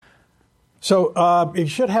So you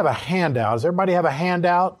should have a handout. Does everybody have a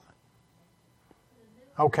handout?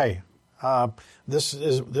 Okay.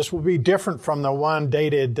 This will be different from the one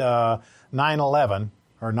dated 9/11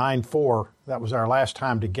 or 9/4. That was our last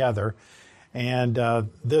time together. And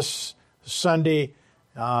this Sunday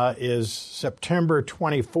is September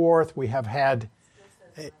 24th. We have had,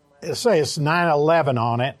 say it's 9/11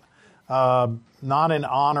 on it, not in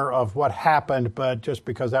honor of what happened, but just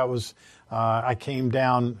because that was, I came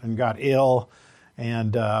down and got ill,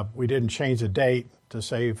 and we didn't change the date to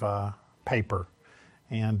save paper.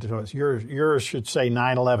 And yours should say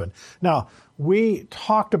 9/11. Now, we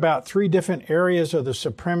talked about three different areas of the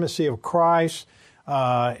supremacy of Christ,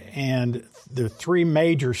 and the three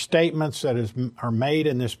major statements that are made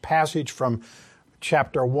in this passage from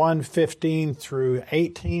chapter 1, 15 through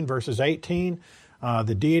 18, verses 18,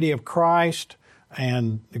 the deity of Christ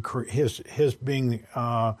and his being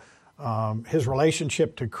his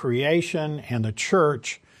relationship to creation and the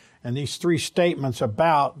church. And these three statements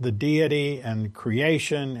about the deity and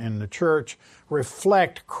creation and the church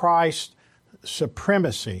reflect Christ's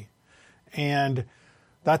supremacy. And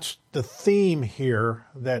that's the theme here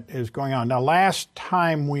that is going on. Now, last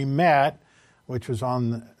time we met, which was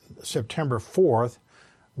on September 4th,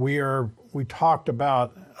 we talked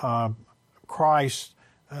about Christ's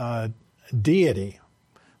deity.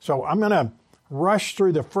 So I'm going to rush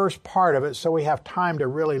through the first part of it so we have time to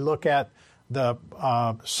really look at the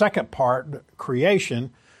second part,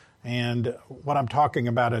 creation, and what I'm talking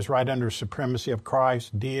about is right under supremacy of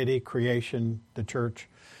Christ, deity, creation, the church,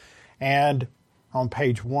 and on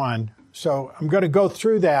page 1. So I'm going to go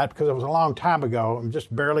through that because it was a long time ago. I'm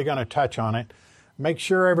just barely going to touch on it. Make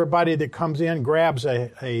sure everybody that comes in grabs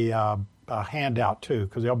a handout too,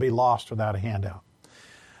 because they'll be lost without a handout.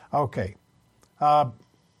 Okay.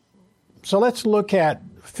 So let's look at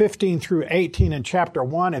 15 through 18 in chapter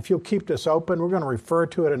 1. If you'll keep this open, we're going to refer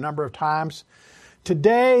to it a number of times.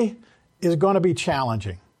 Today is going to be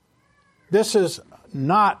challenging. This is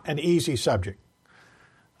not an easy subject.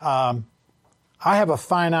 I have a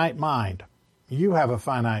finite mind. You have a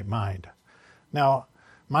finite mind. Now,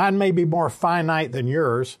 mine may be more finite than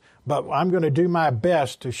yours, but I'm going to do my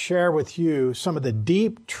best to share with you some of the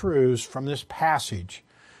deep truths from this passage.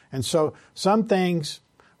 And so some things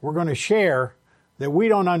we're going to share that we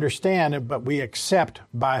don't understand it, but we accept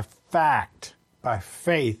by fact, by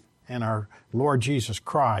faith in our Lord Jesus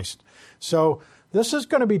Christ. So this is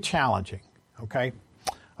going to be challenging, okay?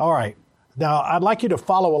 All right. Now, I'd like you to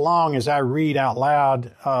follow along as I read out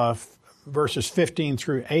loud verses 15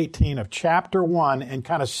 through 18 of chapter 1 and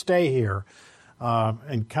kind of stay here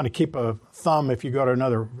and kind of keep a thumb if you go to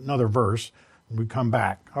another verse. We come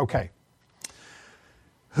back. Okay.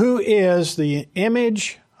 Who is the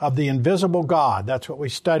image of the invisible God? That's what we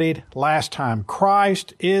studied last time.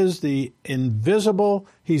 Christ is the invisible,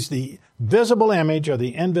 he's the visible image of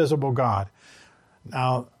the invisible God.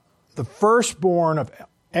 Now, the firstborn of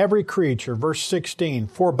every creature, verse 16,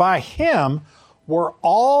 for by him were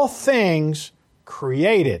all things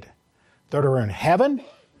created that are in heaven,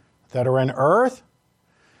 that are in earth,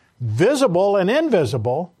 visible and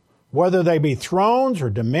invisible, whether they be thrones or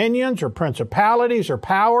dominions or principalities or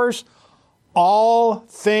powers. All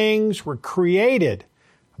things were created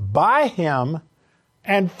by him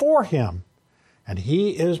and for him. And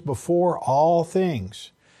he is before all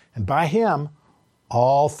things. And by him,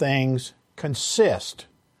 all things consist.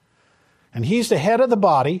 And he's the head of the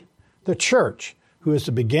body, the church, who is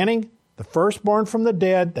the beginning, the firstborn from the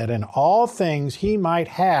dead, that in all things he might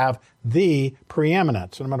have the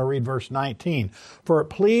preeminence. And I'm going to read verse 19. For it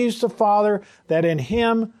pleased the Father that in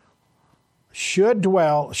him should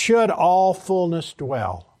all fullness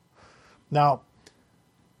dwell. Now,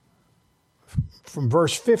 from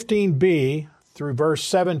verse 15b through verse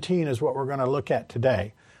 17 is what we're going to look at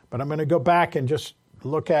today. But I'm going to go back and just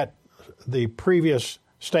look at the previous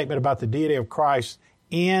statement about the deity of Christ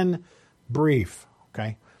in brief.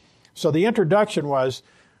 Okay, so the introduction was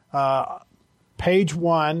page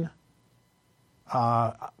 1,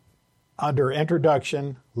 under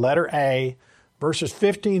introduction, letter A, verses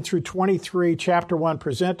 15 through 23, chapter 1,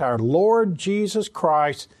 present our Lord Jesus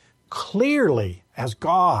Christ clearly as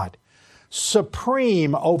God,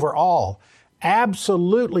 supreme over all,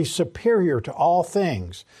 absolutely superior to all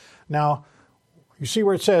things. Now, you see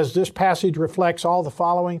where it says this passage reflects all the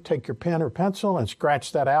following? Take your pen or pencil and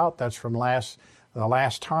scratch that out. That's from the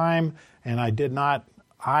last time, and I did not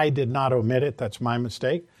omit it. That's my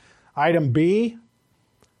mistake. Item B,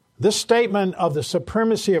 this statement of the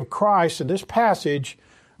supremacy of Christ in this passage,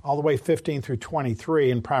 all the way 15 through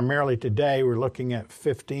 23, and primarily today we're looking at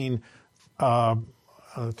 15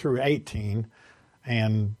 through 18,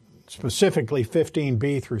 and specifically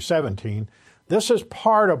 15b through 17. This is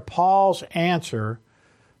part of Paul's answer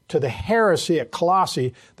to the heresy at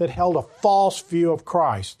Colossae that held a false view of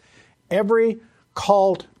Christ. Every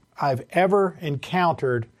cult I've ever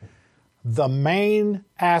encountered, the main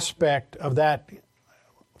aspect of that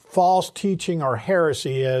false teaching or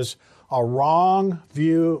heresy is a wrong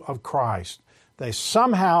view of Christ. They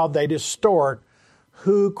distort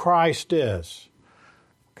who Christ is.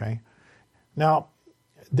 Okay? Now,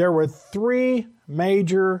 there were three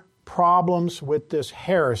major problems with this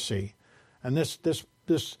heresy, and this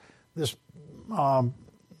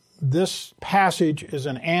passage is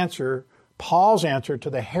an answer, Paul's answer to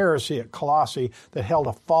the heresy at Colossae that held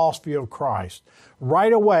a false view of Christ.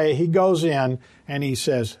 Right away, he goes in and he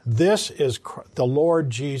says, this is the Lord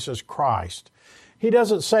Jesus Christ. He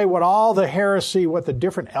doesn't say what all the heresy, what the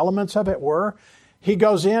different elements of it were. He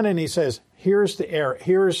goes in and he says, here's the error,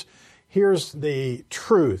 here's the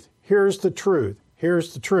truth, here's the truth,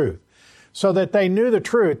 here's the truth. So that they knew the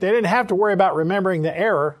truth. They didn't have to worry about remembering the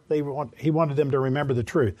error. He wanted them to remember the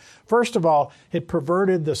truth. First of all, it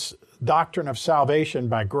perverted this doctrine of salvation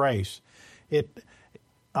by grace. They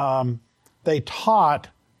taught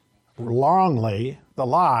wrongly the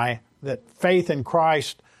lie that faith in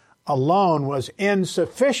Christ alone was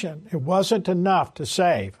insufficient. It wasn't enough to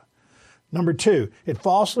save. Number two, it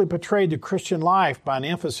falsely portrayed the Christian life by an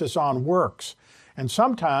emphasis on works. And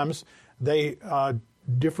sometimes they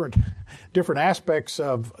different aspects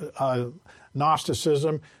of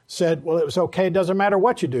Gnosticism said, well, it was okay, it doesn't matter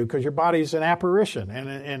what you do because your body's an apparition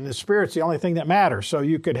and the spirit's the only thing that matters. So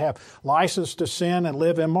you could have license to sin and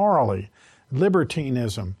live immorally.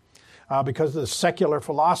 Libertinism, because of the secular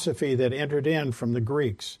philosophy that entered in from the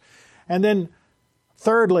Greeks. And then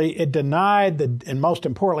thirdly, it denied and most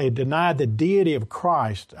importantly, it denied the deity of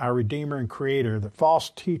Christ, our Redeemer and Creator. The false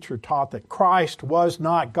teacher taught that Christ was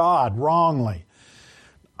not God wrongly.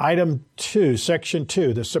 Item 2, section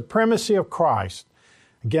 2, the supremacy of Christ.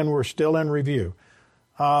 Again, we're still in review.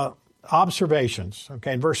 Observations.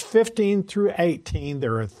 Okay, in verse 15 through 18,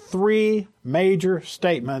 there are three major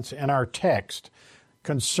statements in our text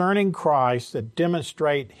concerning Christ that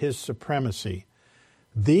demonstrate his supremacy.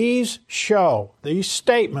 These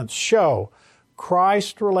statements show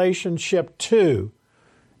Christ's relationship to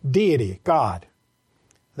deity, God.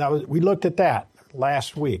 We looked at that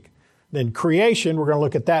last week. Then creation, we're going to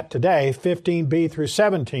look at that today, 15b through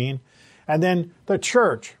 17. And then the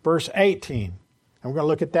church, verse 18. And we're going to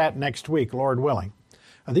look at that next week, Lord willing.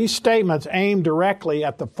 Now, these statements aim directly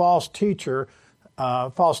at the false teachers,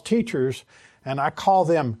 and I call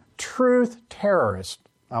them truth terrorists.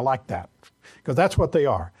 I like that, because that's what they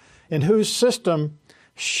are. In whose system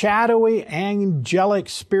shadowy angelic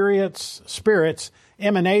spirits,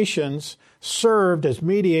 emanations, served as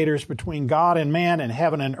mediators between God and man and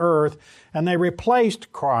heaven and earth, and they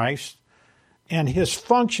replaced Christ and his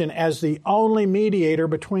function as the only mediator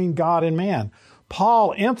between God and man.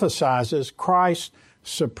 Paul emphasizes Christ's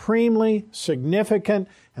supremely significant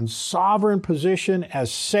and sovereign position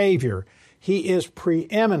as Savior. He is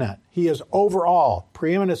preeminent. He is over all.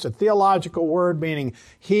 Preeminent is a theological word meaning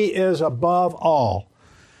he is above all.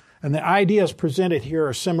 And the ideas presented here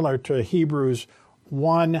are similar to Hebrews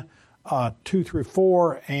 1, 2 through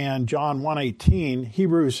 4 and John 1:18.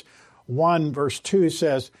 Hebrews 1 verse 2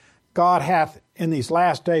 says, God hath in these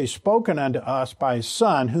last days spoken unto us by his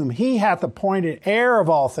Son, whom he hath appointed heir of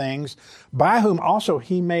all things, by whom also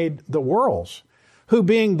he made the worlds, who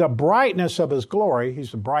being the brightness of his glory,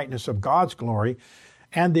 he's the brightness of God's glory,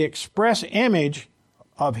 and the express image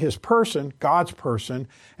of his person, God's person,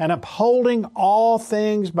 and upholding all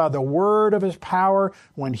things by the word of his power,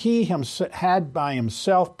 when he had by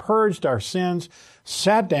himself purged our sins,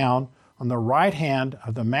 sat down on the right hand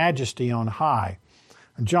of the majesty on high.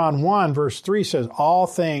 And John 1 verse 3 says, all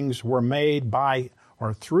things were made by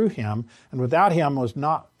or through him, and without him was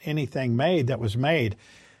not anything made that was made.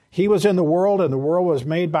 He was in the world, and the world was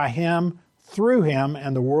made by him, through him,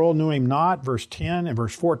 and the world knew him not. Verse 10 and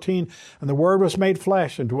verse 14, and the Word was made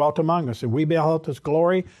flesh and dwelt among us, and we beheld his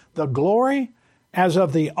glory, the glory as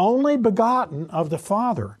of the only begotten of the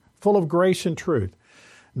Father, full of grace and truth.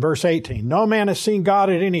 Verse 18, no man has seen God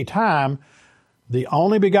at any time, the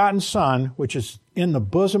only begotten Son, which is in the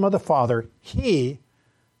bosom of the Father, he,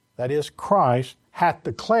 that is Christ, hath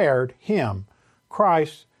declared him.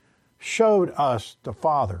 Christ showed us the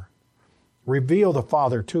Father, revealed the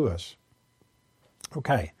Father to us.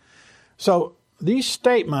 Okay, so these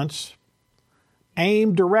statements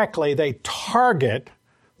aim directly, they target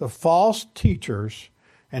the false teachers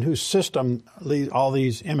and whose system all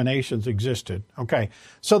these emanations existed. Okay,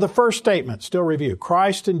 so the first statement, still review,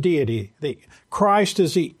 Christ and deity. Christ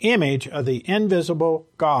is the image of the invisible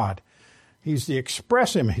God. He's the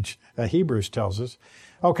express image, Hebrews tells us.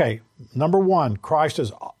 Okay, number one, Christ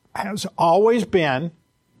has always been,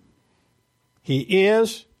 he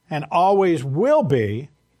is, and always will be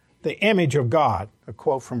the image of God. A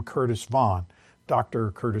quote from Curtis Vaughan,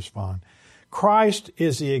 Dr. Curtis Vaughan. Christ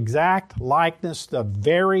is the exact likeness, the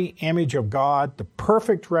very image of God, the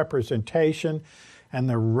perfect representation, and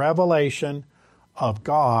the revelation of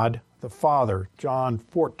God the Father. John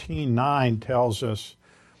 14:9 tells us,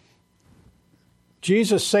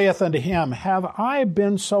 Jesus saith unto him, Have I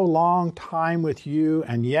been so long time with you,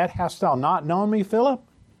 and yet hast thou not known me, Philip?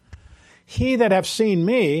 He that hath seen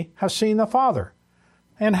me hath seen the Father.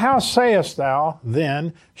 And how sayest thou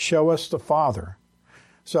then, Show us the Father?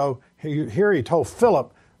 So here he told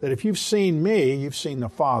Philip that if you've seen me, you've seen the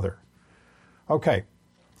Father. Okay,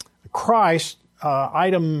 Christ,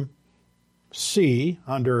 item C,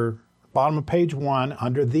 under bottom of page 1,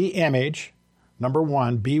 under the image, number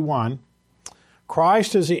 1, B1,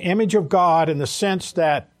 Christ is the image of God in the sense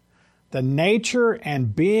that the nature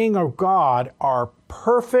and being of God are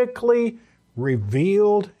perfectly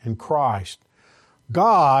revealed in Christ.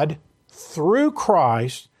 God, through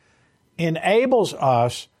Christ, enables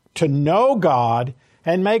us to know God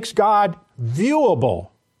and makes God viewable,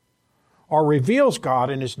 or reveals God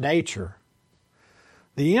in His nature.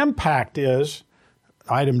 The impact is,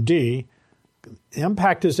 item D, the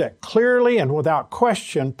impact is that clearly and without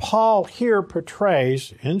question, Paul here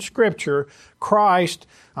portrays in Scripture Christ.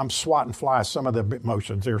 I'm swatting flies, some of the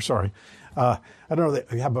emotions there, sorry. I don't know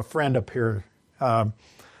that we have a friend up here.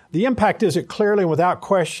 The impact is that clearly and without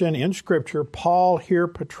question in Scripture, Paul here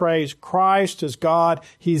portrays Christ as God.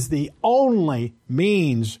 He's the only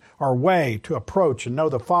means or way to approach and know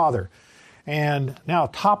the Father. And now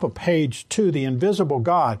top of page 2, the invisible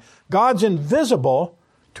God. God's invisible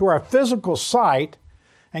to our physical sight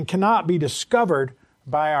and cannot be discovered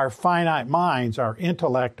by our finite minds, our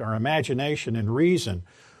intellect, our imagination, and reason.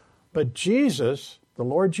 But Jesus, the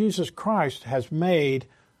Lord Jesus Christ, has made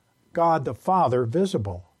God the Father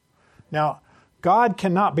visible. Now, God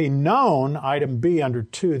cannot be known, item B under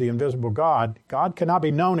 2, the invisible God. God cannot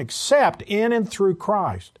be known except in and through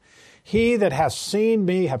Christ. He that hath seen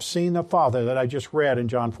me hath seen the Father, that I just read in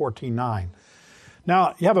John 14:9.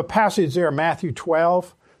 Now, you have a passage there, Matthew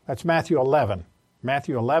 12. That's Matthew 11.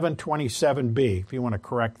 Matthew 11:27b, if you want to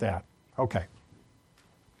correct that. Okay.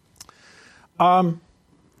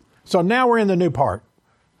 So now we're in the new part.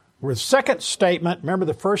 With second statement, remember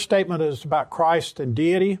the first statement is about Christ and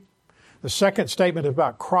deity. The second statement is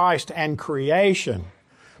about Christ and creation.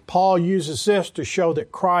 Paul uses this to show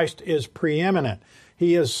that Christ is preeminent.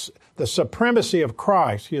 He is the supremacy of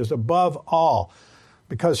Christ. He is above all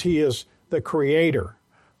because He is the Creator.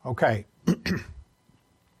 Okay.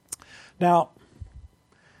 Now,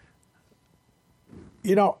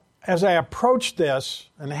 as I approached this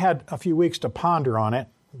and had a few weeks to ponder on it,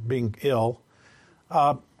 being ill,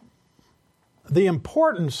 the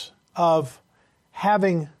importance of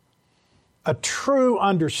having a true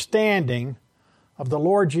understanding of the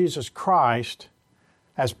Lord Jesus Christ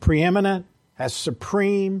as preeminent, as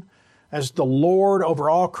supreme, as the Lord over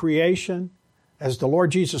all creation, as the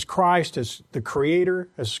Lord Jesus Christ as the Creator,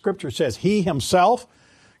 as Scripture says, He Himself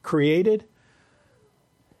created.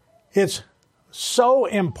 It's so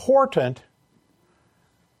important,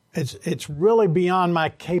 it's really beyond my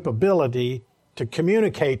capability to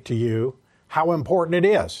communicate to you how important it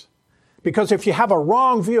is. Because if you have a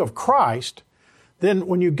wrong view of Christ, then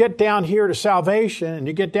when you get down here to salvation and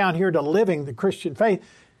you get down here to living the Christian faith,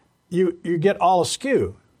 you get all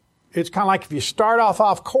askew. It's kind of like if you start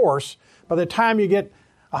off course, by the time you get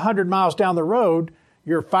 100 miles down the road,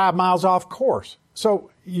 you're 5 miles off course.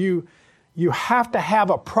 So you have to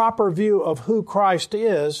have a proper view of who Christ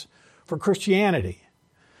is for Christianity.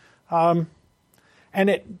 And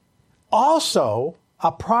it also,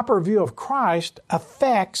 a proper view of Christ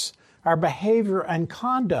affects our behavior and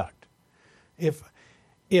conduct.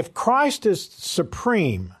 If Christ is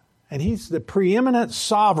supreme, and He's the preeminent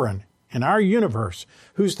sovereign in our universe,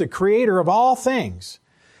 who's the creator of all things,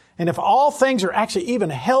 and if all things are actually even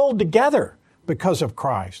held together because of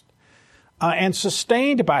Christ and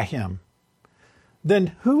sustained by Him,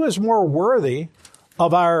 then who is more worthy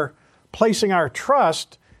of our placing our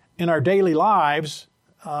trust in our daily lives,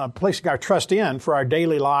 placing our trust in for our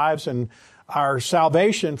daily lives and our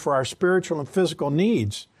salvation for our spiritual and physical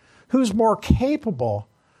needs? Who's more capable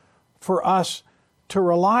for us to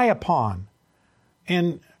rely upon?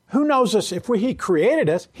 And who knows us? If He created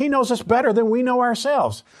us, He knows us better than we know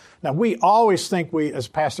ourselves. Now, we always think as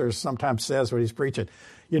pastors sometimes says when he's preaching,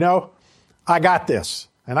 I got this.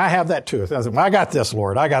 And I have that too. I say, well, I got this,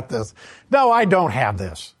 Lord. I got this. No, I don't have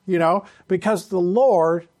this, because the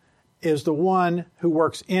Lord is the one who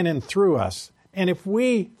works in and through us. And if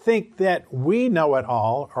we think that we know it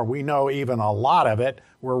all, or we know even a lot of it,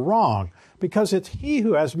 we're wrong, because it's He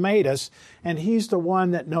who has made us, and He's the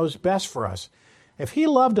one that knows best for us. If He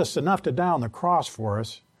loved us enough to die on the cross for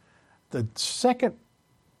us, the second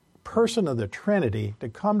person of the Trinity to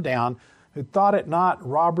come down, who thought it not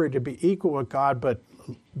robbery to be equal with God, but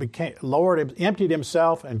emptied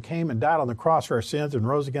Himself and came and died on the cross for our sins and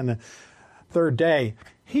rose again the third day.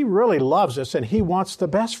 He really loves us, and He wants the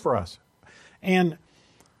best for us. And,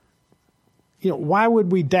 why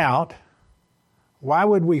would we doubt? Why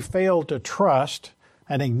would we fail to trust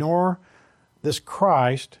and ignore this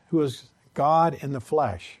Christ who is God in the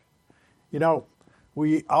flesh?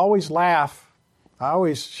 We always laugh. I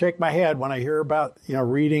always shake my head when I hear about,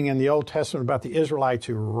 reading in the Old Testament about the Israelites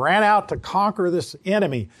who ran out to conquer this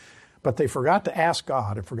enemy, but they forgot to ask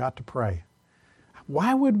God and forgot to pray.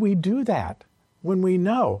 Why would we do that when we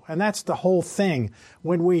know? And that's the whole thing.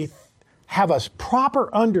 When we have a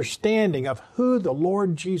proper understanding of who the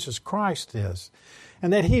Lord Jesus Christ is,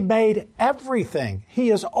 and that He made everything.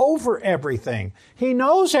 He is over everything. He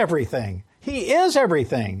knows everything. He is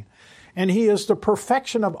everything. And He is the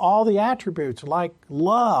perfection of all the attributes like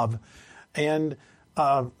love and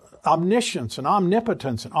omniscience and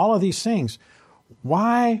omnipotence and all of these things.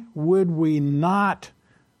 Why would we not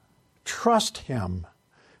trust Him?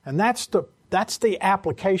 And that's the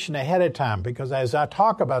application ahead of time, because as I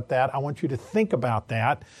talk about that, I want you to think about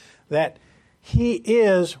that He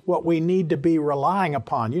is what we need to be relying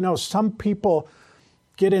upon. Some people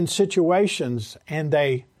get in situations and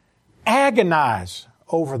they agonize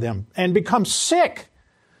over them and become sick.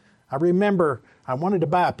 I remember I wanted to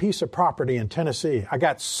buy a piece of property in Tennessee. I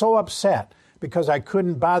got so upset because I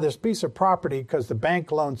couldn't buy this piece of property because the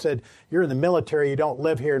bank loan said, you're in the military, you don't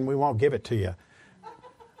live here, and we won't give it to you.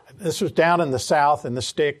 This was down in the South in the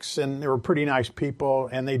sticks, and they were pretty nice people,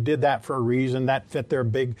 and they did that for a reason. That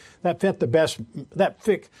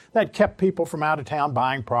kept people from out of town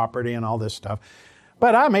buying property and all this stuff.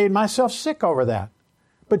 But I made myself sick over that.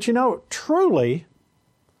 But truly,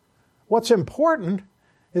 what's important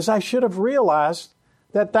is I should have realized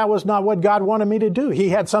that was not what God wanted me to do. He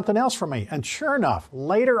had something else for me. And sure enough,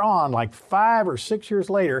 later on, like 5 or 6 years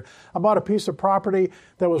later, I bought a piece of property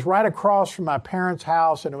that was right across from my parents'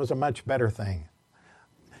 house, and it was a much better thing.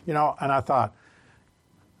 And I thought,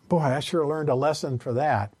 boy, I sure learned a lesson for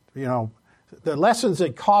that. The lessons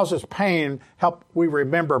that cause us pain help we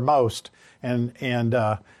remember most. And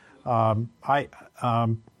my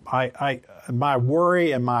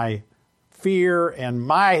worry and my fear and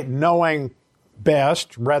my knowing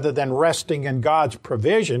best, rather than resting in God's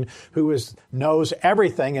provision, who knows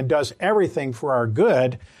everything and does everything for our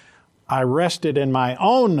good, I rested in my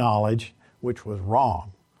own knowledge, which was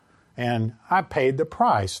wrong. And I paid the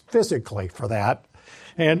price physically for that.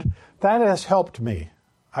 And that has helped me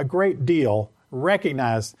a great deal.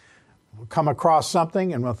 Recognize, we'll come across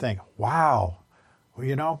something and we'll think, wow,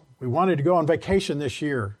 we wanted to go on vacation this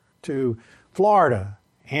year to Florida,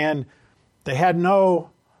 and they had no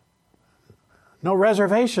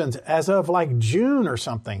reservations as of like June or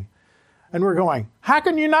something. And we're going, how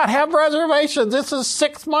can you not have reservations? This is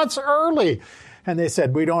 6 months early. And they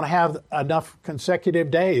said, we don't have enough consecutive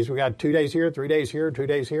days. We got 2 days here, 3 days here, 2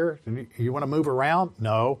 days here. You want to move around?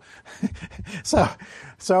 No.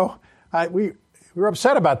 We were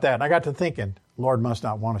upset about that. And I got to thinking, Lord must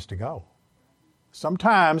not want us to go.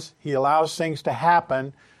 Sometimes He allows things to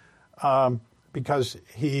happen because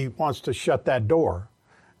He wants to shut that door.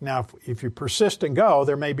 Now, if you persist and go,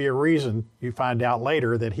 there may be a reason you find out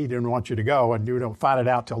later that He didn't want you to go, and you don't find it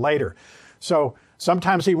out till later. So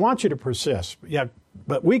sometimes He wants you to persist. Yeah,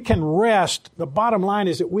 but we can rest. The bottom line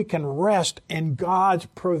is that we can rest in God's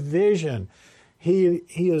provision. He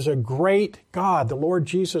is a great God. The Lord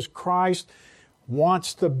Jesus Christ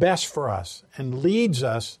wants the best for us and leads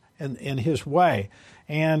us in His way.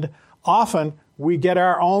 And often we get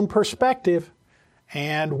our own perspective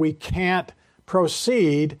and we can't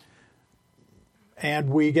proceed, and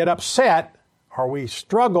we get upset, or we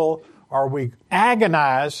struggle, or we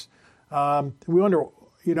agonize. We wonder,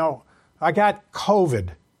 I got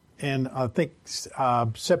COVID in, I think,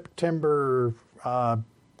 September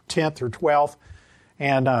 10th or 12th,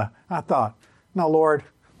 and I thought, no, Lord,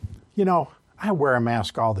 I wear a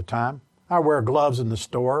mask all the time. I wear gloves in the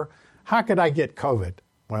store. How could I get COVID?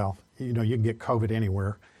 Well, you can get COVID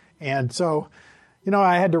anywhere. And so,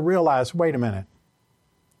 I had to realize, wait a minute.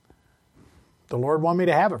 The Lord wanted me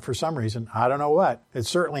to have it for some reason. I don't know what. It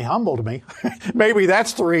certainly humbled me. Maybe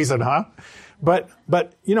that's the reason, huh? But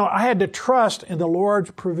I had to trust in the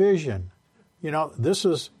Lord's provision. This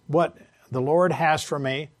is what the Lord has for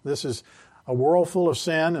me. This is a world full of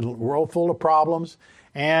sin and a world full of problems.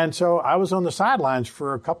 And so I was on the sidelines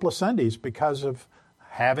for a couple of Sundays because of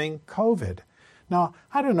having COVID. Now,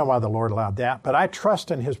 I don't know why the Lord allowed that, but I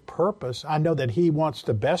trust in His purpose. I know that He wants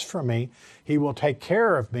the best for me. He will take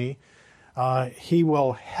care of me. He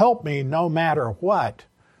will help me no matter what.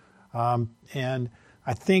 And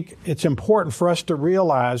I think it's important for us to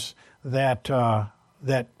realize that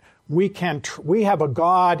we have a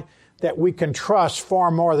God that we can trust far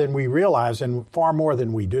more than we realize and far more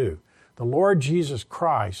than we do. The Lord Jesus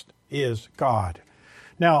Christ is God.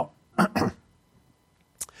 Now,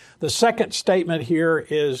 the second statement here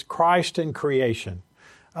is Christ in creation.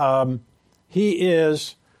 He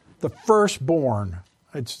is the firstborn.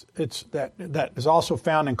 That is also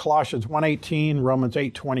found in Colossians 1:18, Romans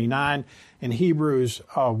 8:29, and Hebrews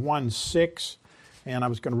 1:6. And I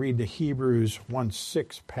was going to read the Hebrews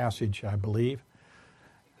 1:6 passage, I believe.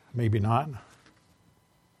 Maybe not.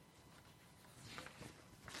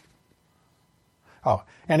 Oh,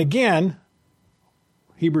 and again,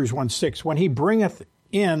 Hebrews 1:6, when He bringeth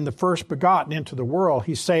in the first begotten into the world,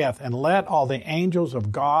 He saith, and let all the angels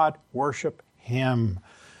of God worship Him.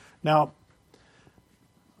 Now,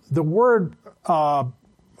 the word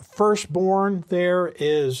firstborn there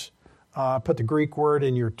is, put the Greek word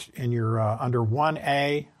in your under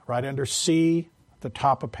 1a, right under C, at the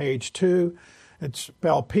top of page 2. It's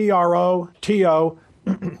spelled P-R-O-T-O-T-O-K-O-S.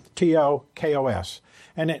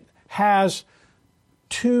 And it has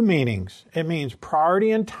two meanings. It means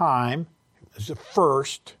priority in time, is the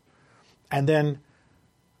first, and then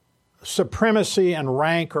supremacy and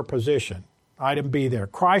rank or position. Item B there.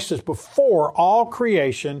 Christ is before all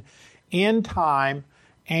creation in time,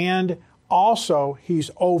 and also He's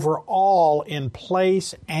over all in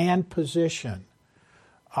place and position.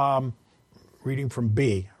 Reading from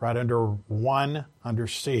B, right under 1, under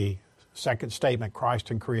C, second statement,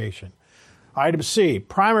 Christ in creation. Item C,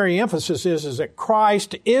 primary emphasis is that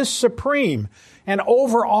Christ is supreme and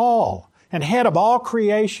over all and head of all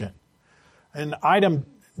creation. And item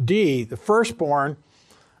D, the firstborn,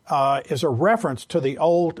 is a reference to the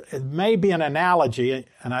Old, it may be an analogy,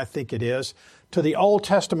 and I think it is, to the Old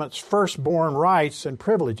Testament's firstborn rights and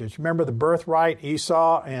privileges. Remember the birthright,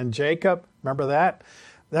 Esau and Jacob? Remember that?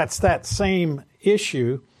 That's that same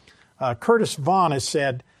issue. Curtis Vaughan has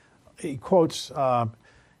said, he quotes,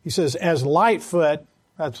 he says, as Lightfoot,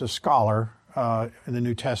 that's a scholar in the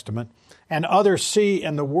New Testament, and others see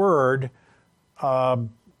in the word,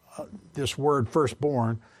 this word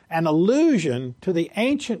firstborn, an allusion to the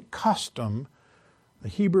ancient custom, the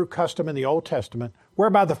Hebrew custom in the Old Testament,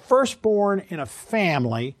 whereby the firstborn in a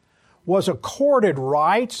family was accorded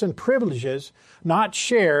rights and privileges not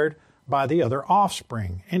shared by the other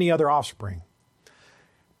offspring, any other offspring.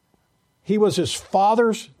 He was his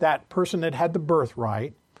father's, that person that had the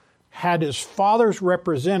birthright, had his father's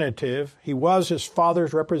representative. He was his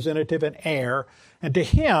father's representative and heir, and to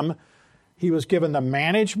him, he was given the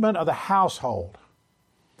management of the household.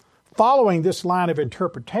 Following this line of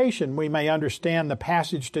interpretation, we may understand the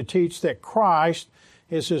passage to teach that Christ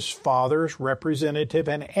is his Father's representative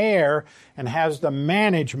and heir and has the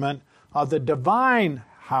management of the divine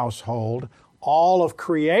household, all of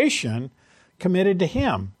creation, committed to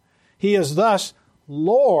him. He is thus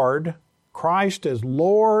Lord. Christ is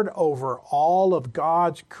Lord over all of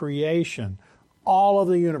God's creation, all of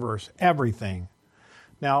the universe, everything.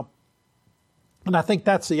 Now, and I think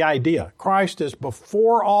that's the idea. Christ is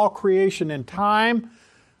before all creation in time,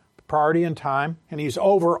 priority in time, and He's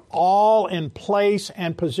over all in place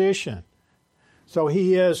and position. So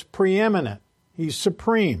He is preeminent. He's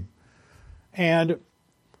supreme. And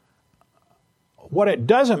what it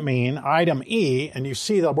doesn't mean, item E, and you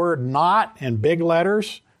see the word not in big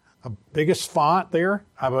letters, the biggest font there.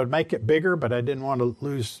 I would make it bigger, but I didn't want to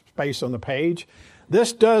lose space on the page.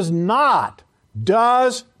 This does not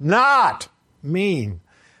mean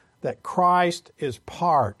that Christ is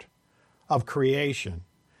part of creation.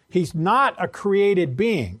 He's not a created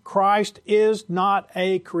being. Christ is not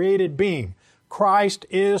a created being. Christ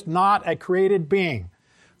is not a created being.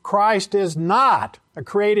 Christ is not a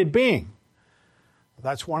created being.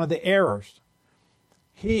 That's one of the errors.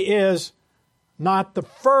 He is not the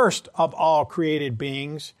first of all created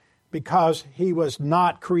beings because He was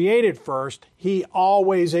not created first. He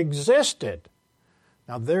always existed.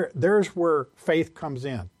 Now, there's where faith comes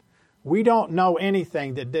in. We don't know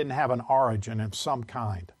anything that didn't have an origin of some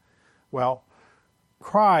kind. Well,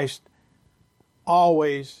 Christ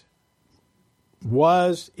always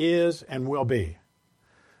was, is, and will be.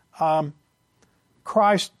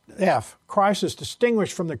 Christ is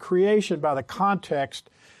distinguished from the creation by the context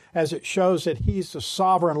as it shows that he's the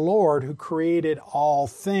sovereign Lord who created all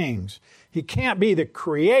things. He can't be the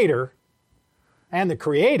creator and the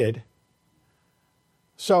created.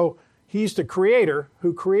 So he's the creator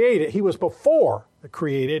who created. He was before the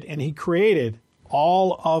created, and he created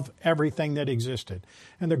all of everything that existed.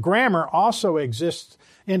 And the grammar also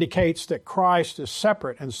indicates that Christ is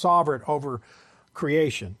separate and sovereign over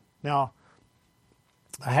creation. Now,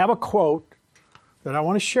 I have a quote that I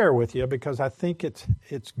want to share with you because I think it's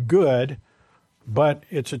good, but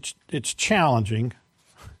it's challenging.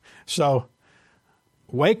 So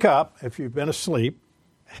wake up if you've been asleep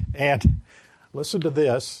and listen to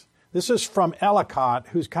this. This is from Ellicott,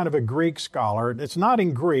 who's kind of a Greek scholar. It's not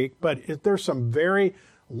in Greek, but there's some very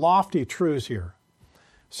lofty truths here.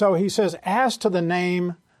 So he says, as to the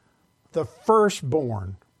name, the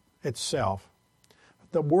firstborn itself,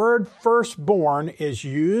 the word firstborn is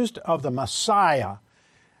used of the Messiah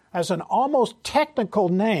as an almost technical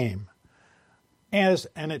name. And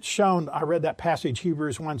it's shown, I read that passage,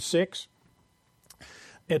 Hebrews 1:6.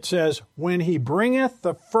 It says, when he bringeth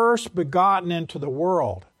the first begotten into the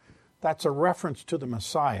world. That's a reference to the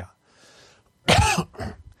Messiah.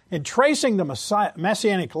 In tracing the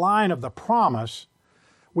messianic line of the promise,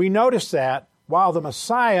 we notice that while the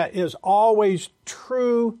Messiah is always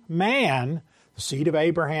true man, the seed of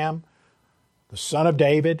Abraham, the son of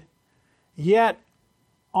David, yet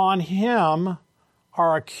on him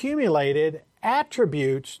are accumulated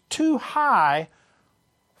attributes too high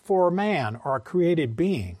for man or a created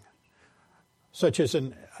being, such as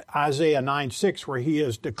in Isaiah 9:6, where he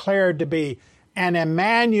is declared to be an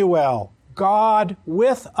Emmanuel, God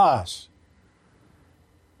with us.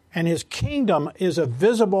 And his kingdom is a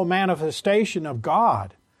visible manifestation of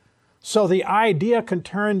God. So the idea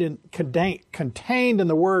contained in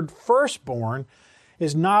the word firstborn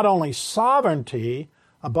is not only sovereignty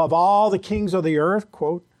above all the kings of the earth,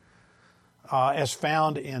 quote, as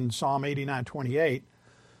found in Psalm 89:28,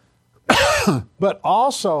 but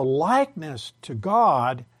also likeness to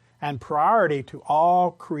God and priority to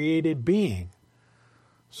all created being.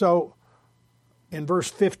 So in verse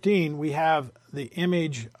 15, we have the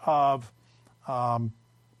image of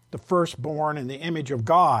the firstborn and the image of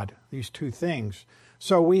God, these two things.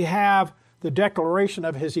 So we have the declaration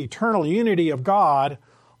of his eternal unity of God,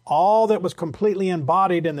 all that was completely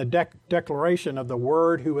embodied in the declaration of the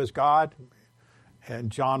Word who is God, in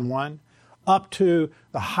John 1, up to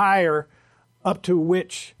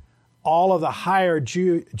which all of the higher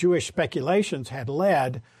Jewish speculations had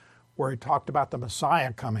led, where he talked about the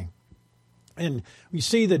Messiah coming. And we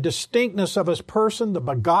see the distinctness of his person, the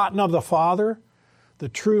begotten of the Father, the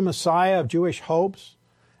true Messiah of Jewish hopes,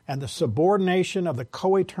 and the subordination of the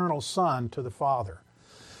co-eternal Son to the Father.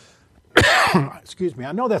 Excuse me.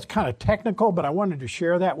 I know that's kind of technical, but I wanted to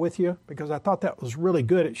share that with you because I thought that was really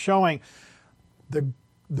good at showing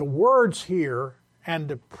the words here and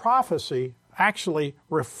the prophecy actually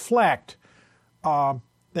reflect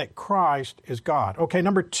that Christ is God. Okay,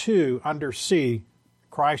 number 2, under C,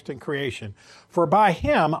 Christ and creation. For by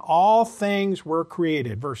him all things were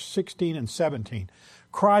created, verse 16 and 17.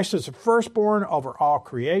 Christ is the firstborn over all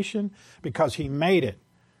creation because he made it.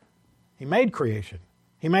 He made creation.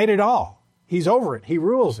 He made it all. He's over it. He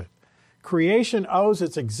rules it. Creation owes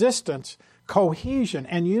its existence, cohesion,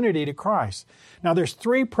 and unity to Christ. Now there's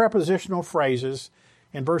 3 prepositional phrases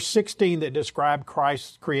in verse 16 that describe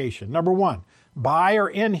Christ's creation. Number 1, by or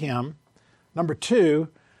in him. Number 2,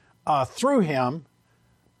 through him.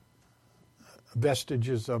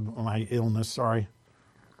 Vestiges of my illness, sorry.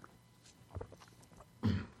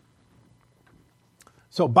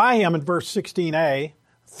 So by him in verse 16a,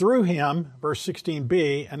 through him, verse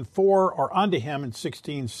 16b, and for or unto him in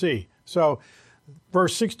 16c. So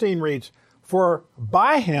verse 16 reads, for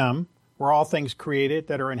by him were all things created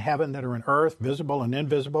that are in heaven, that are in earth, visible and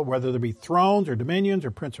invisible, whether there be thrones or dominions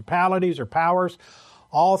or principalities or powers.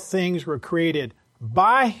 All things were created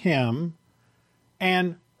by him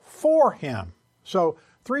and for him. So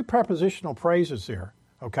 3 prepositional phrases there,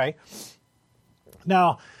 okay?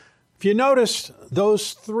 Now, if you notice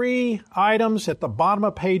those 3 items at the bottom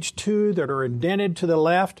of page 2 that are indented to the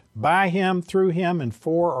left, by him, through him, and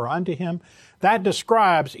for or unto him, that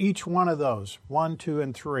describes each one of those, 1, 2,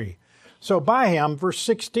 and 3. So by him, verse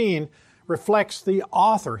 16, reflects the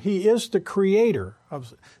author. He is the creator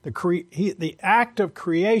of the act of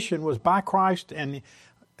creation was by Christ and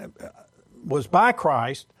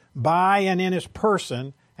by and in his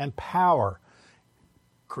person and power.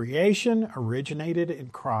 Creation originated in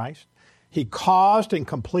Christ. He caused and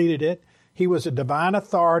completed it. He was a divine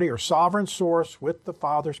authority or sovereign source with the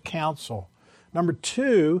Father's counsel. Number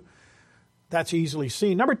two, that's easily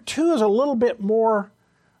seen. Number two is a little bit more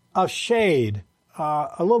of shade,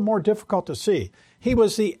 a little more difficult to see. He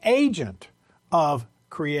was the agent of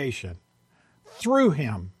creation through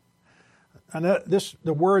him. And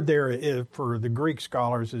the word there is, for the Greek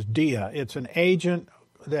scholars, is dia. It's an agent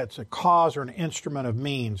that's a cause or an instrument of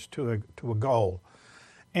means to a goal.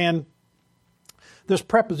 And this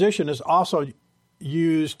preposition is also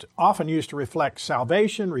often used to reflect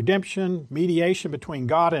salvation, redemption, mediation between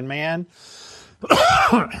God and man.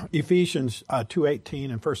 Ephesians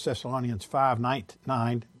 2:18 and 1 Thessalonians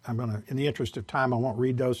 5:9. In the interest of time, I won't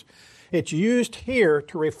read those. It's used here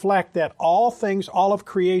to reflect that all of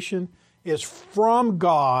creation is from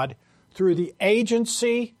God through the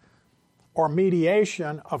agency or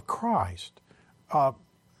mediation of Christ.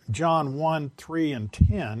 John 1:3 and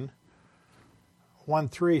 10.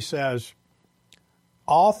 1:3 says,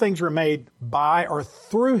 all things were made by or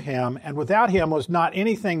through him, and without him was not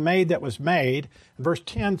anything made that was made. And verse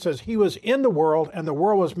 10 says, he was in the world, and the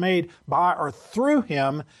world was made by or through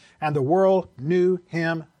him, and the world knew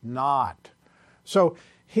him not. So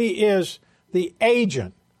he is the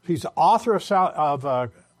agent. He's the author of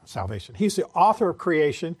salvation. He's the author of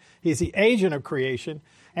creation. He's the agent of creation,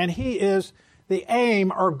 and he is the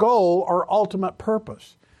aim or goal or ultimate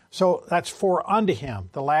purpose. So that's for unto him,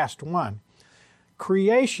 the last one.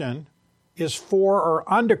 Creation is for or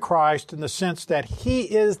unto Christ in the sense that he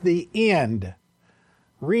is the end,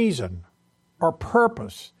 reason, or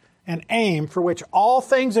purpose, and aim for which all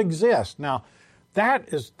things exist. Now,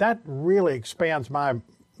 that really expands my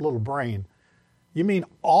little brain. You mean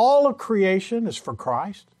all of creation is for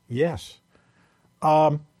Christ? Yes.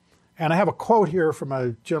 And I have a quote here from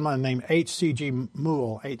a gentleman named H.C.G.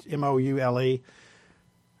 Moule, M-O-U-L-E.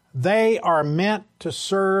 They are meant to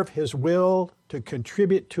serve his will, to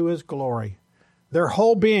contribute to his glory. Their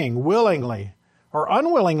whole being willingly or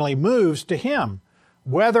unwillingly moves to him,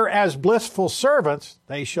 whether as blissful servants,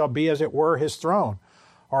 they shall be as it were his throne,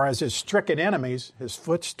 or as his stricken enemies, his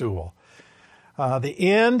footstool. The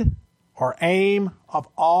end or aim of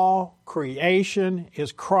all creation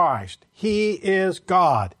is Christ. He is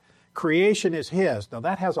God. Creation is his. Now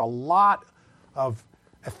that has a lot of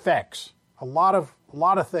effects, a lot of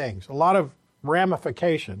things, a lot of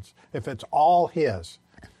ramifications if it's all his.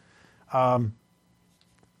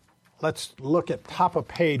 Let's look at top of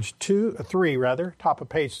page 3, top of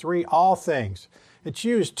page 3, all things. It's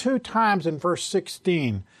used 2 times in verse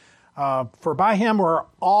 16. For by him were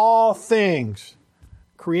all things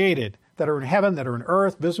created that are in heaven, that are in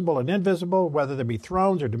earth, visible and invisible, whether there be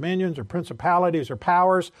thrones or dominions or principalities or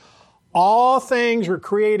powers. All things were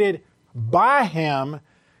created by him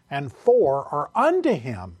and for or unto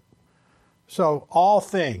him. So all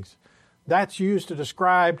things. That's used to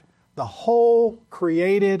describe the whole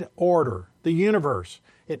created order, the universe.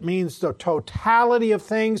 It means the totality of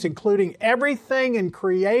things, including everything in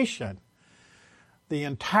creation, the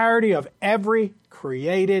entirety of every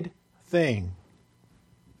created thing.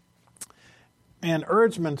 And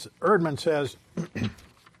Erdman says,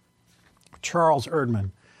 Charles Erdman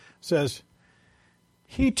says,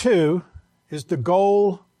 he too is the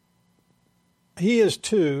goal. He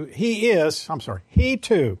too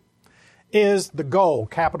is the goal,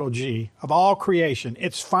 capital G, of all creation,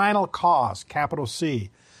 its final cause, capital C.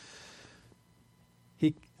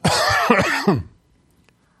 He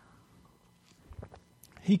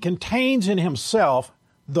contains in himself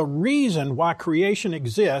the reason why creation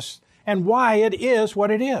exists and why it is what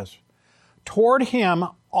it is. Toward him,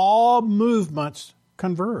 all movements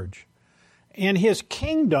converge. In his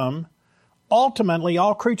kingdom, ultimately,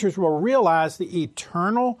 all creatures will realize the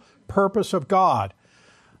eternal purpose of God.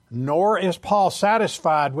 Nor is Paul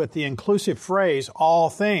satisfied with the inclusive phrase, all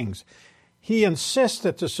things. He insists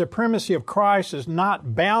that the supremacy of Christ is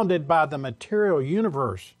not bounded by the material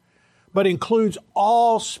universe, but includes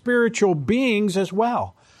all spiritual beings as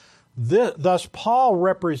well. Thus, Paul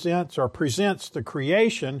presents the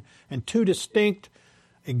creation in 2 distinct,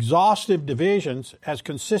 exhaustive divisions as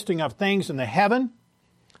consisting of things in the heaven,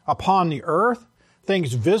 upon the earth,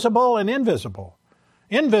 things visible and invisible.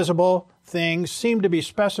 Invisible things seem to be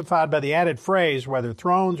specified by the added phrase, whether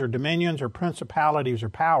thrones or dominions or principalities or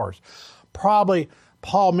powers. Probably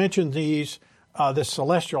Paul mentioned this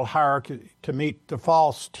celestial hierarchy to meet the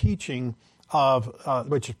false teaching of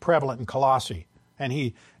which is prevalent in Colossae. And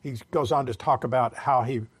he goes on to talk about how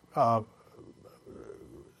he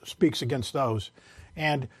speaks against those.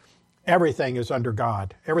 And everything is under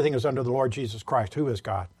God. Everything is under the Lord Jesus Christ, who is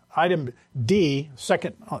God. item D,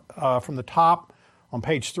 second from the top on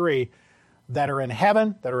page 3, that are in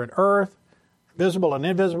heaven, that are in earth, visible and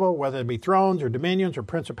invisible, whether it be thrones or dominions or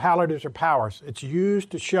principalities or powers. It's used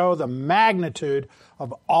to show the magnitude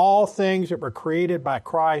of all things that were created by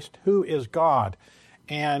Christ, who is God.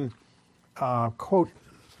 And quote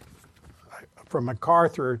from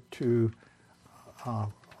MacArthur to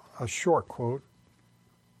a short quote.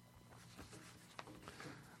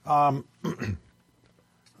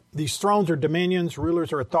 These thrones or dominions,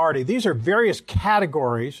 rulers or authority. These are various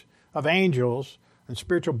categories of angels and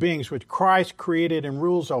spiritual beings which Christ created and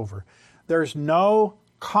rules over. There's no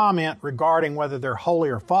comment regarding whether they're holy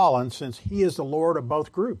or fallen, since he is the Lord of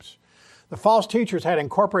both groups. The false teachers had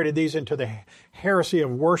incorporated these into the heresy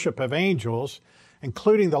of worship of angels,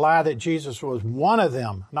 including the lie that Jesus was one of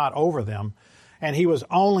them, not over them, and he was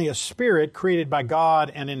only a spirit created by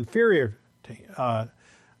God and inferior to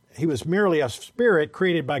he was merely a spirit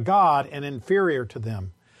created by God and inferior to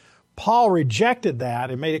them. Paul rejected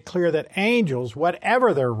that and made it clear that angels,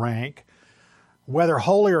 whatever their rank, whether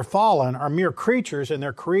holy or fallen, are mere creatures, and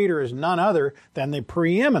their creator is none other than the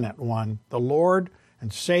preeminent one, the Lord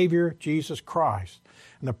and Savior, Jesus Christ.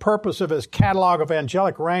 And the purpose of his catalog of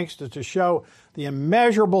angelic ranks is to show the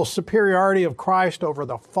immeasurable superiority of Christ over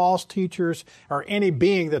the false teachers or any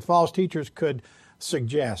being that false teachers could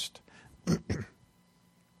suggest.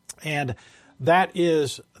 And that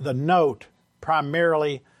is the note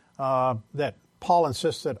primarily that Paul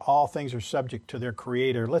insists that all things are subject to their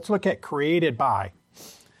creator. Let's look at created by.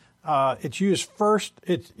 It's used first.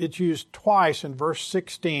 It's used twice in verse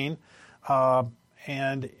 16,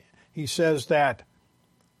 and he says that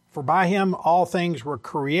for by him all things were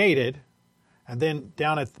created, and then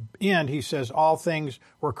down at the end he says all things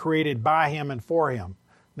were created by him and for him.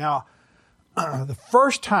 Now, the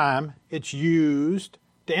first time it's used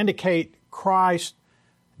to indicate Christ's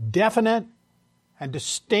definite and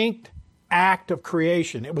distinct act of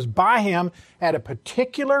creation. It was by him at a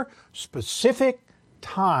particular, specific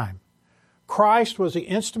time. Christ was the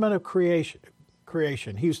instrument of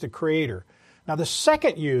creation. He's the creator. Now, the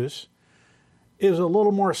second use is a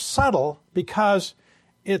little more subtle because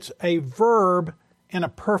it's a verb in a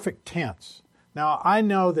perfect tense. Now, I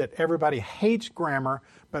know that everybody hates grammar,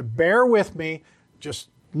 but bear with me. Just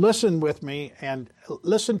listen with me and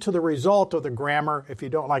listen to the result of the grammar if you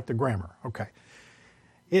don't like the grammar. Okay.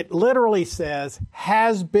 It literally says,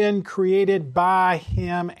 has been created by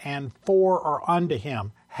him and for or unto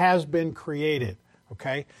him. Has been created.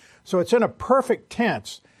 Okay. So it's in a perfect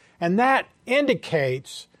tense. And that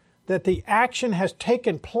indicates that the action has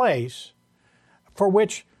taken place for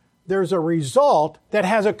which there's a result that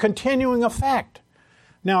has a continuing effect.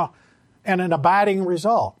 Now, and an abiding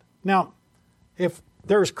result. Now, if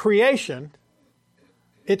there's creation,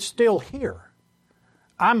 it's still here.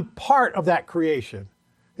 I'm part of that creation.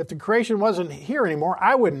 If the creation wasn't here anymore,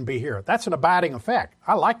 I wouldn't be here. That's an abiding effect.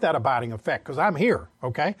 I like that abiding effect because I'm here,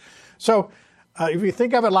 okay? So if you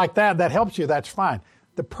think of it like that, that helps you, that's fine.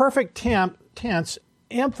 The perfect tense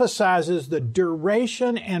emphasizes the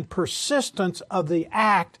duration and persistence of the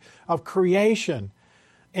act of creation,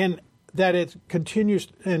 and that it continues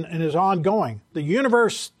and is ongoing. The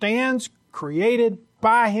universe stands created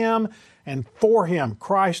by him and for him.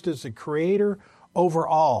 Christ is the creator over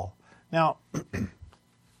all. Now,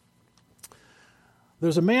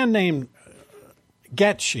 there's a man named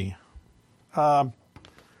Goethe.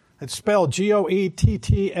 It's spelled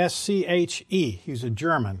Goettsche. He's a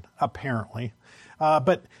German, apparently.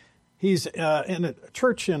 But he's in a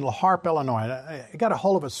church in La Harpe, Illinois. I got a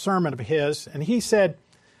hold of a sermon of his, and he said,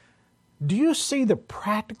 do you see the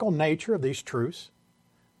practical nature of these truths?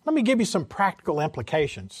 Let me give you some practical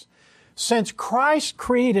implications. Since Christ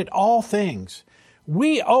created all things,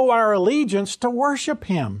 we owe our allegiance to worship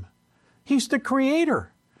him. He's the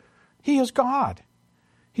creator. He is God.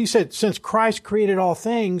 He said, since Christ created all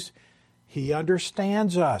things, he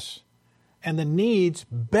understands us and the needs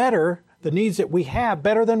that we have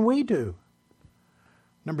better than we do.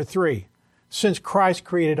 Number 3, since Christ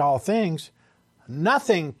created all things,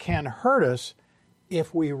 nothing can hurt us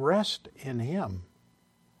if we rest in him.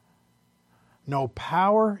 No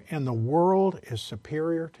power in the world is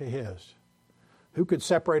superior to his. Who could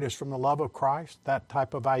separate us from the love of Christ? That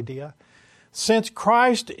type of idea. Since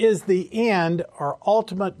Christ is the end or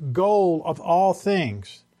ultimate goal of all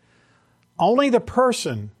things, only the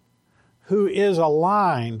person who is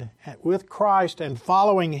aligned with Christ and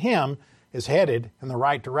following him is headed in the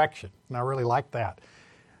right direction. And I really like that.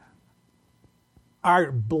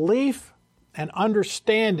 Our belief and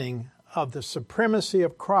understanding of the supremacy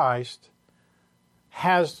of Christ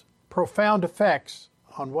has profound effects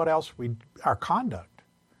on our conduct.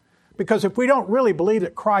 Because if we don't really believe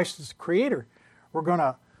that Christ is the Creator, we're going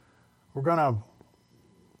to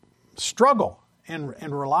struggle in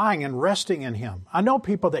relying and resting in Him. I know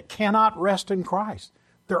people that cannot rest in Christ.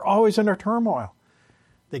 They're always under turmoil.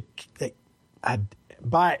 Even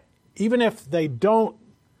if they don't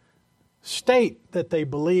state that they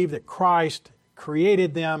believe that Christ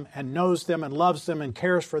created them and knows them and loves them and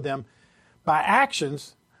cares for them, by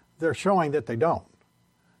actions, they're showing that they don't.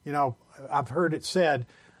 You know, I've heard it said,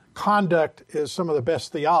 conduct is some of the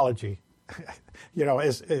best theology, you know,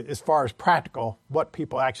 as far as practical, what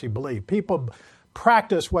people actually believe. People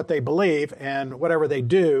practice what they believe, and whatever they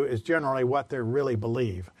do is generally what they really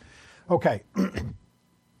believe. Okay,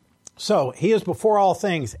 so He is before all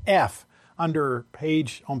things, F, on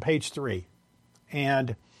page 3.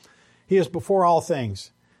 And He is before all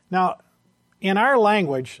things. Now, in our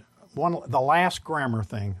language, the last grammar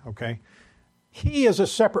thing, okay, He is a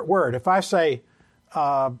separate word. If I say,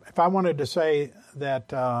 if I wanted to say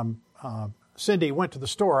that Cindy went to the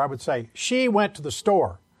store, I would say, she went to the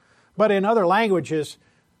store. But in other languages,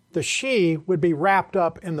 the she would be wrapped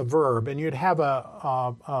up in the verb, and you'd have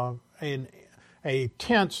a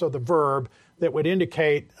tense of the verb that would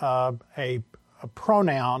indicate a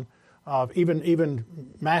pronoun of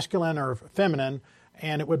even masculine or feminine,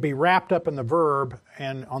 and it would be wrapped up in the verb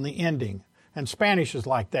and on the ending. And Spanish is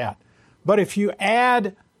like that. But if you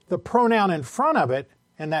add the pronoun in front of it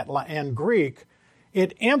in Greek,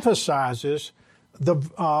 it emphasizes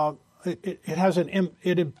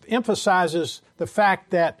it emphasizes the fact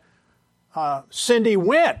that Cindy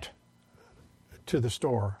went to the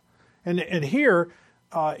store, and here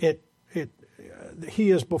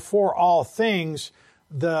He is before all things.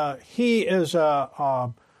 He is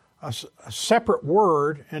a separate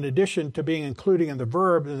word in addition to being included in the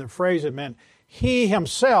verb and the phrase. It meant He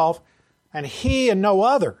Himself and He and no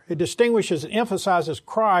other. It distinguishes and emphasizes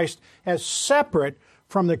Christ as separate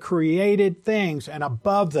from the created things and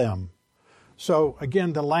above them. So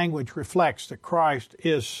again, the language reflects that Christ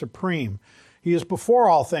is supreme. He is before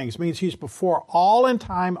all things, means He's before all in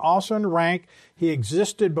time, also in rank. He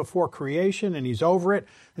existed before creation and He's over it.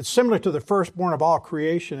 It's similar to the firstborn of all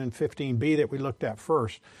creation in 15b that we looked at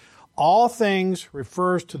first. All things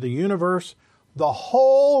refers to the universe, the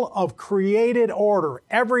whole of created order,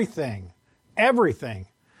 everything.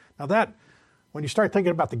 Now that, when you start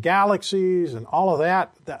thinking about the galaxies and all of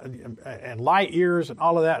that and light years and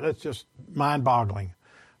all of that, that's just mind-boggling.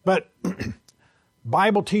 But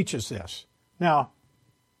Bible teaches this. Now,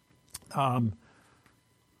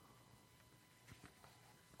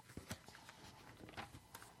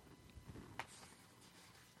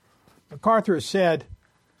 MacArthur has said,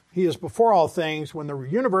 He is before all things. When the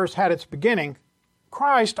universe had its beginning,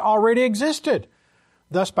 Christ already existed.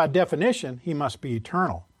 Thus, by definition, He must be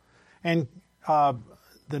eternal. And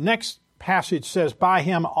the next passage says, by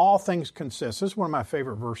Him all things consist. This is one of my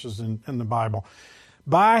favorite verses in the Bible.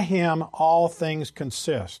 By Him all things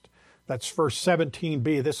consist. That's verse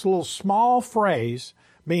 17b. This little small phrase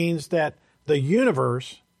means that the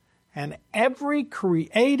universe and every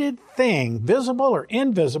created thing, visible or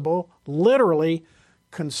invisible, literally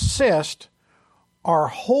consist or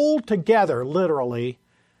hold together, literally.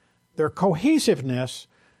 Their cohesiveness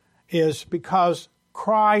is because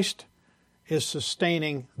Christ is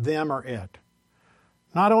sustaining them or it.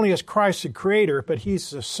 Not only is Christ the creator, but He's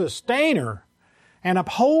the sustainer and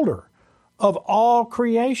upholder of all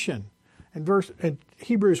creation. And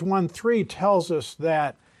Hebrews 1:3 tells us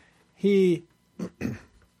that He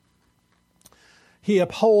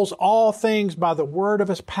upholds all things by the word of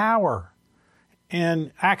His power.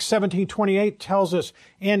 And Acts 17:28 tells us,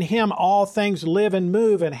 in Him all things live and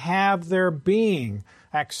move and have their being.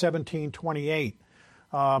 Acts 17:28.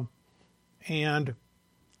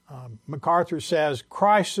 MacArthur says,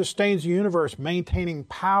 Christ sustains the universe, maintaining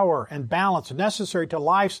power and balance necessary to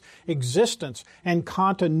life's existence and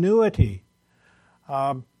continuity.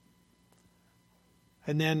 And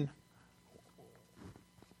then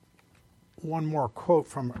one more quote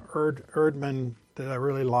from Erdman that I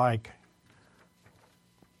really like.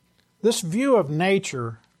 This view of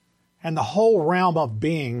nature and the whole realm of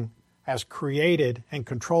being as created and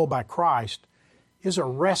controlled by Christ is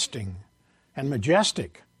arresting and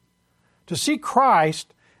majestic. To see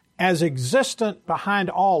Christ as existent behind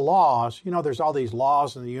all laws, you know, there's all these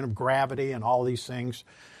laws in the universe of gravity and all these things.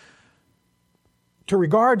 To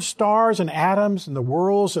regard stars and atoms and the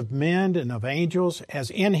worlds of men and of angels as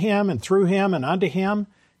in Him and through Him and unto Him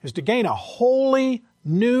is to gain a wholly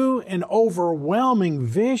new and overwhelming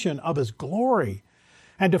vision of His glory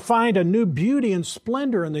and to find a new beauty and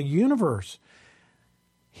splendor in the universe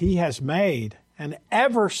He has made and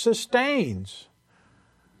ever sustains.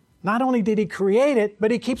 Not only did he create it,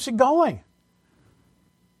 but he keeps it going.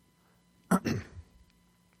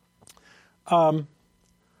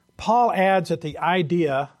 Paul adds that the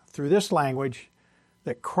idea through this language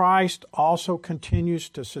that Christ also continues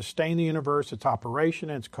to sustain the universe, its operation,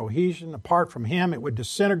 its cohesion. Apart from him, it would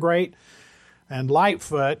disintegrate. And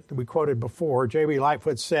Lightfoot, we quoted before, J.B.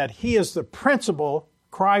 Lightfoot said, he is the principle,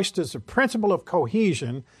 Christ is the principle of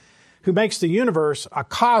cohesion who makes the universe a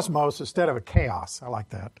cosmos instead of a chaos. I like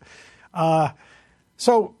that. As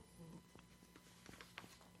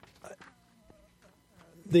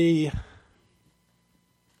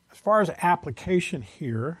far as application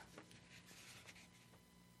here,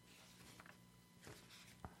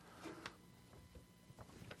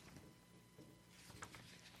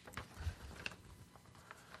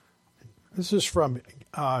 this is from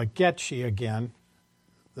Goethe again,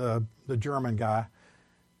 the German guy.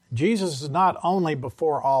 Jesus is not only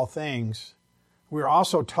before all things, we're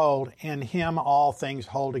also told in him all things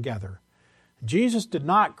hold together. Jesus did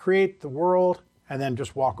not create the world and then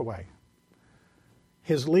just walk away.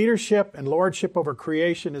 His leadership and lordship over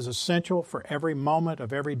creation is essential for every moment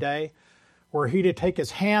of every day. Were he to take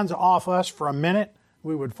his hands off us for a minute,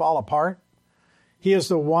 we would fall apart. He is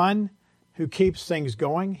the one who keeps things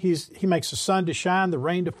going. He makes the sun to shine, the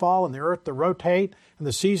rain to fall, and the earth to rotate, and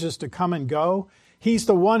the seasons to come and go. He's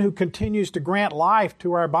the one who continues to grant life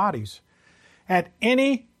to our bodies. At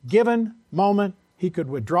any given moment, he could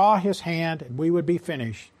withdraw his hand and we would be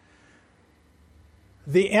finished.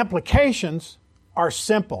 The implications are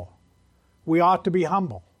simple. We ought to be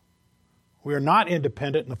humble. We are not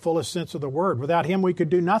independent in the fullest sense of the word. Without him, we could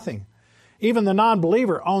do nothing. Even the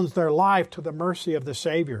non-believer owns their life to the mercy of the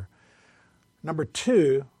Savior. Number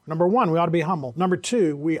one, we ought to be humble. Number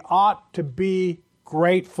two, we ought to be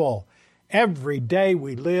grateful. Every day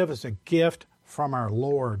we live is a gift from our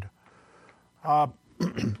Lord.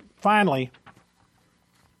 Finally,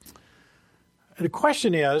 the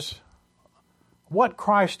question is, what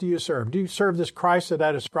Christ do you serve? Do you serve this Christ that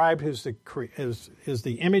I described, who's is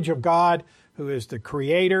the image of God, who is the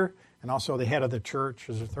creator, and also the head of the church,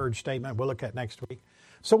 is a third statement we'll look at next week.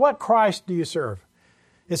 So what Christ do you serve?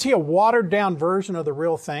 Is he a watered-down version of the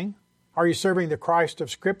real thing? Are you serving the Christ of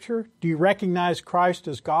Scripture? Do you recognize Christ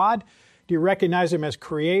as God? Do you recognize him as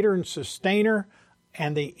creator and sustainer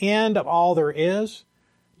and the end of all there is?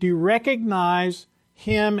 Do you recognize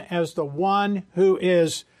him as the one who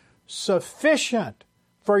is sufficient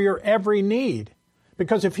for your every need?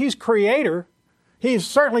 Because if he's creator, he's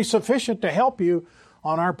certainly sufficient to help you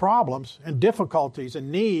on our problems and difficulties and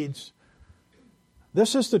needs.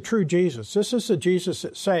 This is the true Jesus. This is the Jesus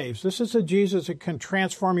that saves. This is the Jesus that can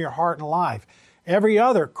transform your heart and life. Every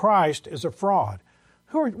other Christ is a fraud.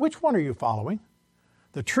 Which one are you following?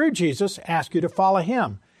 The true Jesus asks you to follow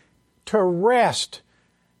him, to rest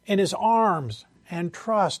in his arms and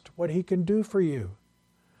trust what he can do for you.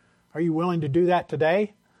 Are you willing to do that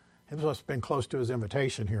today? It must have been close to his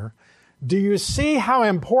invitation here. Do you see how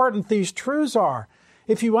important these truths are?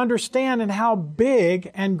 If you understand and how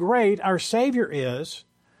big and great our Savior is,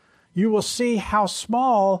 you will see how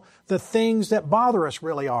small the things that bother us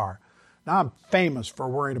really are. Now, I'm famous for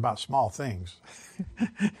worrying about small things.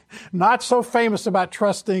 Not so famous about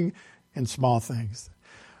trusting in small things.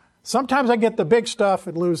 Sometimes I get the big stuff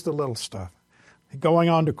and lose the little stuff. Going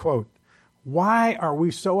on to quote, why are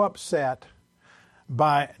we so upset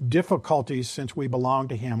by difficulties since we belong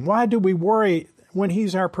to him? Why do we worry when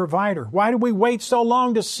he's our provider? Why do we wait so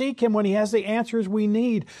long to seek him when he has the answers we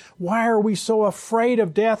need? Why are we so afraid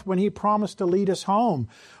of death when he promised to lead us home?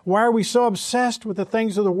 Why are we so obsessed with the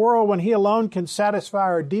things of the world when he alone can satisfy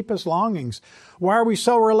our deepest longings? Why are we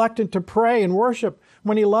so reluctant to pray and worship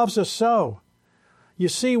when he loves us so? You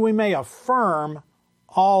see, we may affirm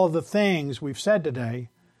all of the things we've said today,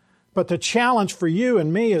 but the challenge for you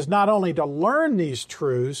and me is not only to learn these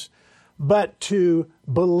truths, but to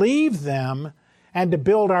believe them and to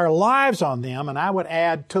build our lives on them, and I would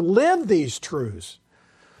add, to live these truths.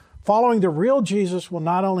 Following the real Jesus will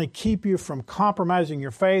not only keep you from compromising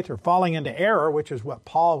your faith or falling into error, which is what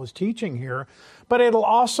Paul was teaching here, but it'll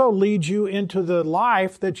also lead you into the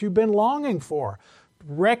life that you've been longing for,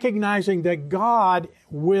 recognizing that God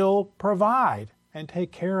will provide and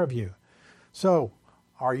take care of you. So,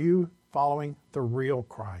 are you following the real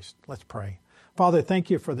Christ? Let's pray. Father, thank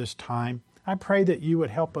you for this time. I pray that you would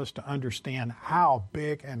help us to understand how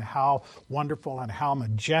big and how wonderful and how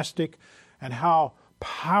majestic and how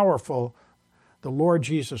powerful the Lord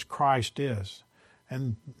Jesus Christ is.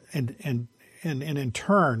 And in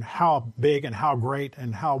turn, how big and how great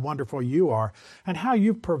and how wonderful you are, and how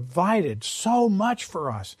you've provided so much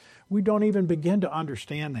for us. We don't even begin to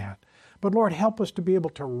understand that. But Lord, help us to be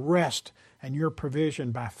able to rest in your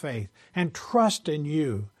provision by faith and trust in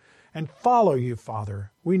you and follow you,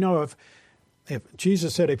 Father. We know if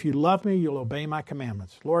Jesus said, if you love me, you'll obey my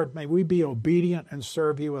commandments. Lord, may we be obedient and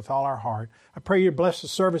serve you with all our heart. I pray you bless the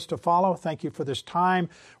service to follow. Thank you for this time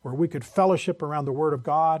where we could fellowship around the Word of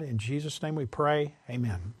God. In Jesus' name we pray.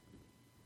 Amen.